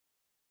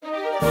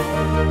TV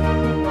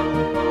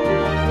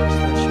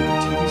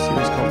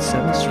series called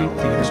 7th Street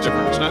Theater. It's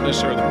different. It's not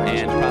necessarily.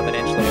 And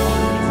confidentially.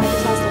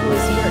 Just ask the Holy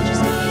Spirit,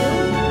 just like you.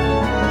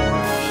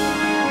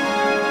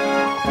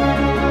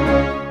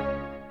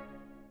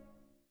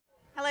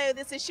 Hello,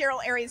 this is Cheryl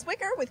Ariaz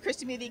Wicker with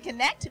Christian Movie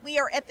Connect. We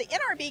are at the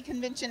NRB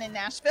convention in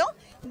Nashville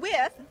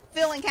with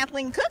Phil and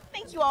Kathleen Cooke.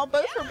 Thank you all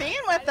both for being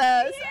with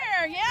us.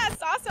 Here, yes,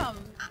 awesome.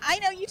 I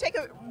know you take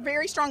a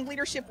very strong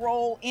leadership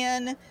role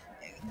in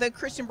the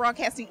Christian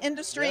broadcasting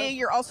industry.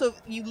 Yeah.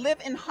 You live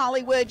in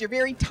Hollywood. You're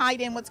very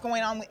tied in what's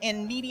going on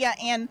in media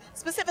and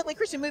specifically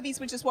Christian movies,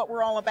 which is what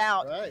we're all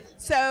about. Right.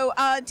 So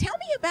tell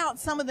me about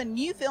some of the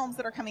new films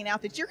that are coming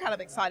out that you're kind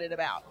of excited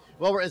about.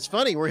 Well, it's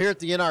funny. We're here at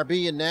the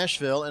NRB in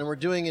Nashville, and we're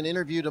doing an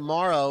interview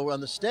tomorrow on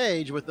the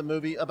stage with the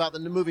movie about the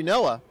new movie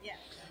Noah. Yeah.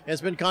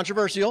 It's been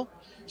controversial.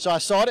 So I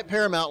saw it at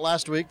Paramount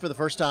last week for the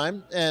first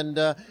time, and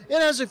it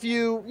has a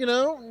few,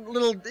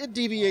 it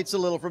deviates a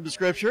little from the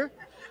scripture.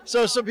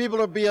 So some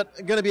people are going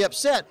to be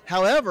upset.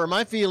 However,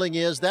 my feeling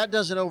is that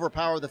doesn't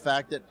overpower the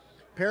fact that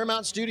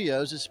Paramount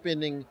Studios is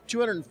spending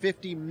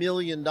 $250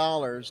 million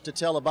to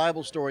tell a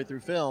Bible story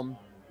through film,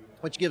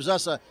 which gives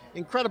us an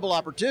incredible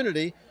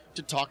opportunity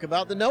to talk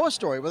about the Noah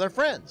story with our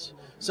friends.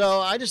 So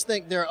I just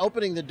think they're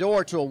opening the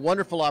door to a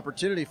wonderful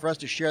opportunity for us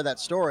to share that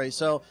story.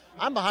 So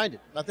I'm behind it.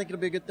 I think it'll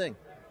be a good thing.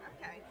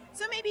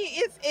 So maybe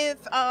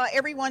if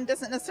everyone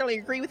doesn't necessarily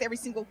agree with every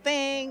single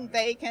thing,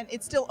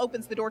 it still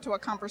opens the door to a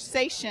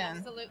conversation.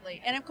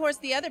 Absolutely. And of course,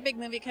 the other big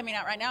movie coming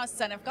out right now is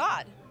Son of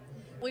God.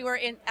 We were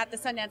at the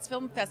Sundance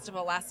Film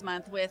Festival last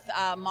month with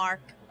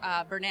Mark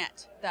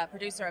Burnett, the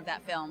producer of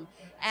that film,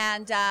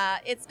 and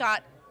it's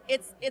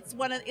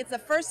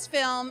the first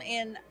film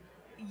in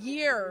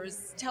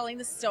years telling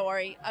the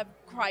story of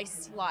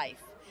Christ's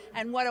life,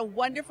 and what a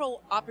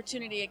wonderful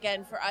opportunity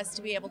again for us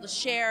to be able to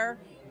share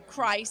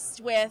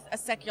Christ with a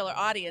secular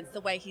audience the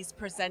way he's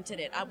presented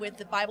it. With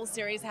the Bible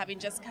series having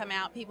just come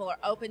out, people are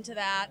open to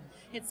that.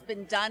 It's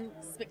been done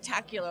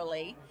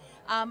spectacularly.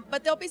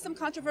 But there'll be some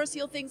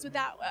controversial things with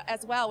that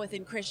as well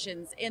within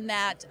Christians, in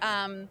that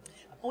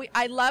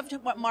I loved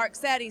what Mark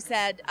said. He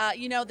said,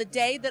 the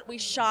day that we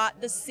shot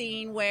the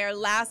scene where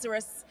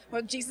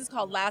Jesus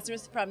called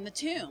Lazarus from the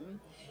tomb,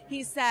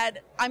 he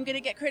said, I'm going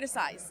to get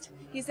criticized.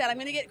 He said, I'm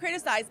going to get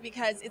criticized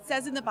because it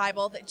says in the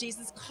Bible that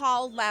Jesus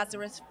called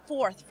Lazarus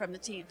forth from the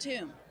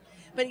tomb.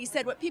 But he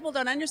said, what people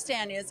don't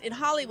understand is in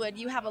Hollywood,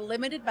 you have a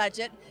limited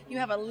budget, you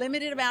have a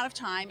limited amount of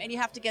time, and you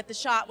have to get the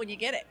shot when you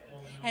get it.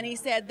 And he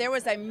said there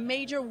was a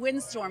major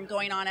windstorm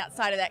going on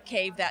outside of that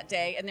cave that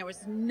day, and there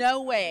was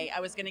no way I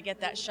was going to get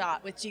that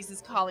shot with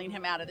Jesus calling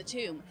him out of the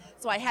tomb.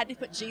 So I had to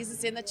put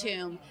Jesus in the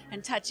tomb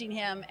and touching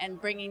him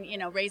and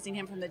raising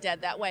him from the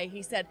dead that way.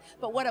 He said,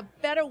 but what a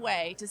better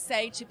way to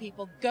say to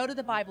people, go to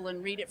the Bible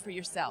and read it for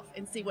yourself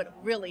and see what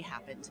really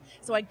happened.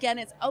 So again,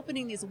 it's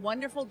opening these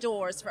wonderful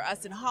doors for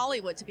us in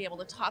Hollywood to be able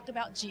to talk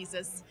about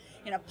Jesus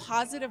in a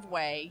positive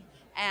way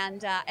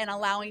and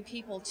allowing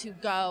people to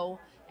go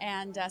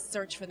and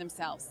search for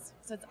themselves.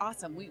 So it's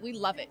awesome. We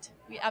love it.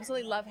 We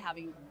absolutely love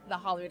having the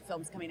Hollywood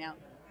films coming out.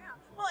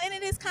 Well, and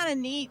it is kind of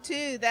neat,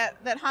 too,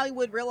 that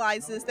Hollywood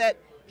realizes that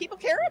people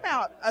care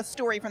about a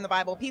story from the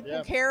Bible.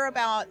 People care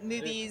about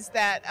movies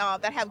that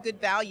have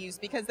good values,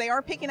 because they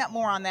are picking up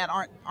more on that,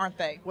 aren't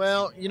they?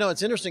 Well,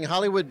 it's interesting.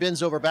 Hollywood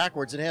bends over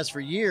backwards and has for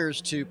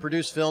years to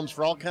produce films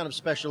for all kind of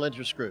special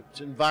interest groups,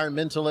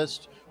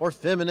 environmentalists or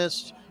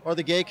feminists or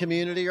the gay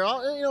community or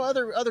all,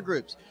 other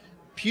groups.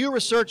 Pew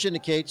Research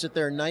indicates that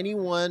there are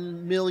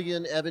 91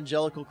 million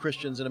evangelical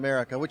Christians in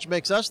America, which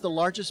makes us the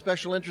largest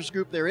special interest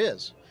group there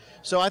is.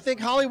 So I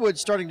think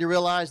Hollywood's starting to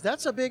realize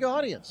that's a big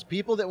audience,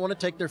 people that want to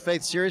take their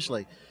faith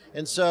seriously.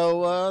 And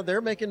so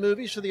they're making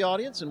movies for the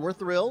audience, and we're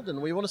thrilled, and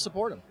we want to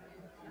support them.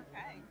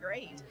 Okay,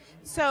 great.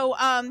 So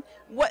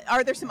what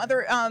are there some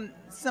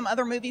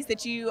other movies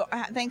that you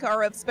think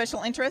are of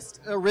special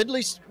interest?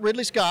 Ridley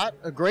Scott,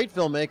 a great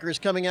filmmaker, is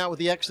coming out with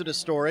the Exodus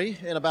story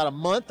in about a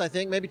month, I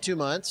think, maybe 2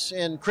 months.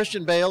 And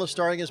Christian Bale is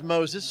starring as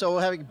Moses, so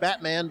having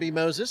Batman be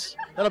Moses,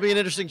 that'll be an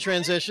interesting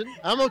transition.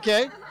 I'm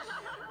okay.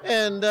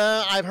 And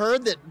I've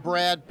heard that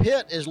Brad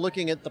Pitt is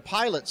looking at the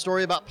pilot,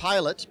 story about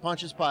Pilate,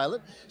 Pontius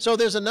Pilate. So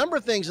there's a number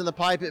of things in the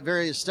pipe at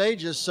various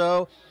stages.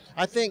 So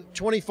I think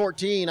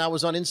 2014, I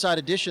was on Inside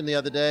Edition the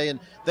other day, and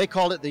they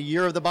called it the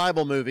Year of the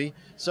Bible movie.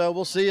 So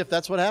we'll see if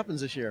that's what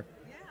happens this year.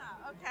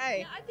 Okay.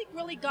 Yeah, I think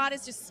really God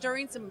is just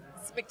stirring some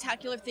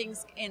spectacular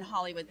things in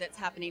Hollywood that's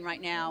happening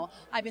right now.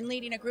 I've been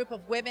leading a group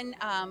of women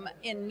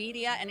in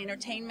media and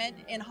entertainment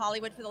in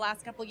Hollywood for the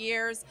last couple of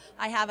years.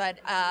 I have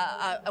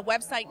a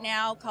website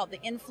now called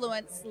the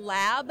Influence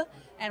Lab,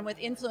 and with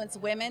Influence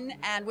Women,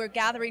 and we're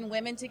gathering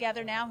women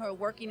together now who are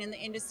working in the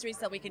industry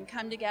so we can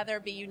come together,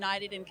 be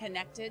united and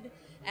connected.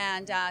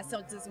 And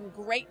so there's some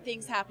great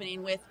things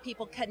happening with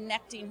people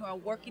connecting who are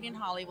working in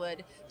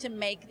Hollywood to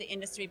make the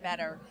industry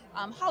better.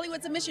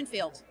 Hollywood's a mission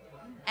field,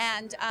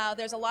 and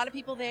there's a lot of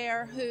people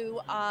there who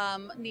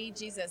need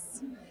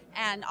Jesus.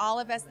 And all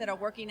of us that are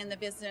working in the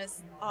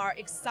business are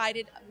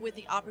excited with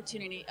the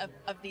opportunity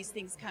of these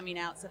things coming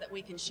out so that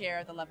we can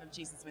share the love of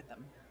Jesus with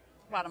them.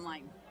 Bottom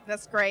line.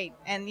 That's great.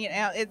 And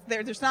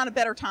there's not a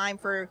better time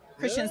for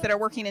Christians that are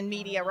working in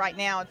media right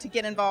now to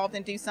get involved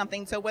and do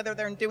something. So whether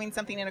they're doing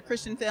something in a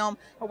Christian film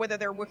or whether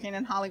they're working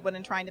in Hollywood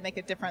and trying to make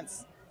a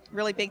difference,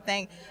 really big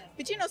thing.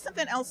 But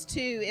something else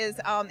too is,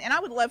 and I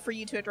would love for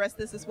you to address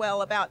this as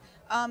well, about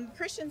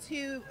Christians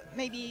who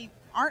maybe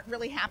aren't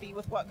really happy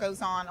with what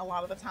goes on a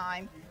lot of the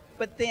time,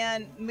 but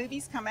then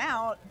movies come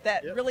out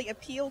that really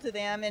appeal to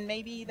them, and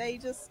maybe they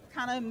just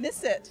kind of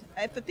miss it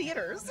at the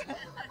theaters.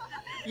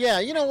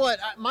 Yeah, you know what?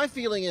 My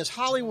feeling is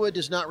Hollywood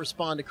does not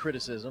respond to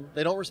criticism.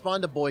 They don't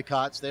respond to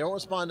boycotts. They don't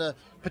respond to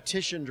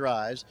petition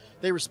drives.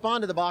 They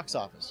respond to the box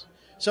office.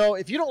 So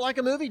if you don't like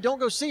a movie, don't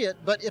go see it.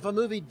 But if a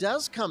movie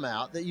does come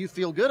out that you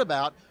feel good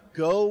about,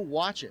 go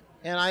watch it.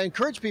 And I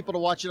encourage people to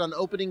watch it on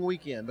opening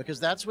weekend, because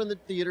that's when the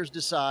theaters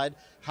decide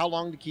how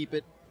long to keep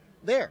it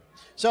there.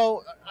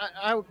 So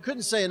I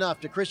couldn't say enough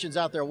to Christians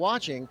out there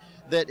watching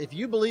that if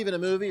you believe in a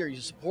movie or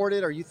you support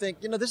it or you think,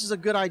 this is a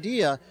good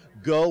idea,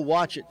 go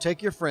watch it.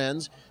 Take your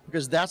friends,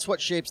 because that's what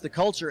shapes the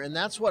culture, and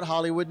that's what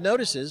Hollywood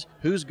notices.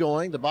 Who's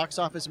going? The box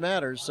office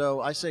matters.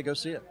 So I say go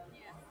see it.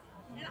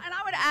 And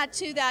I would add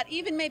to that,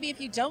 even maybe if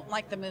you don't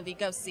like the movie,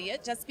 go see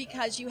it, just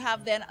because you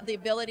have then the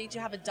ability to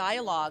have a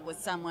dialogue with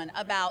someone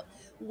about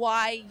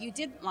why you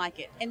didn't like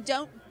it. And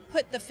don't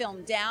put the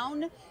film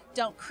down.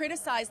 Don't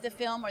criticize the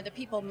film or the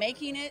people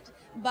making it,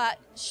 but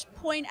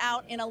point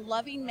out in a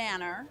loving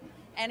manner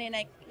and in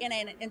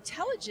an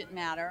intelligent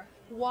manner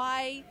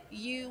why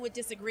you would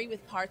disagree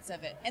with parts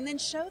of it. And then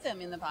show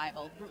them in the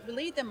Bible,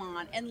 lead them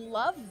on, and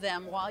love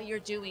them while you're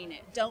doing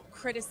it. Don't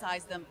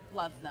criticize them,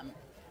 love them.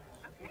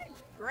 Okay,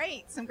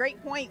 great. Some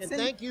great points. And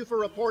thank you for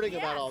reporting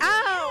about all this.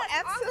 Oh,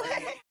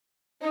 absolutely.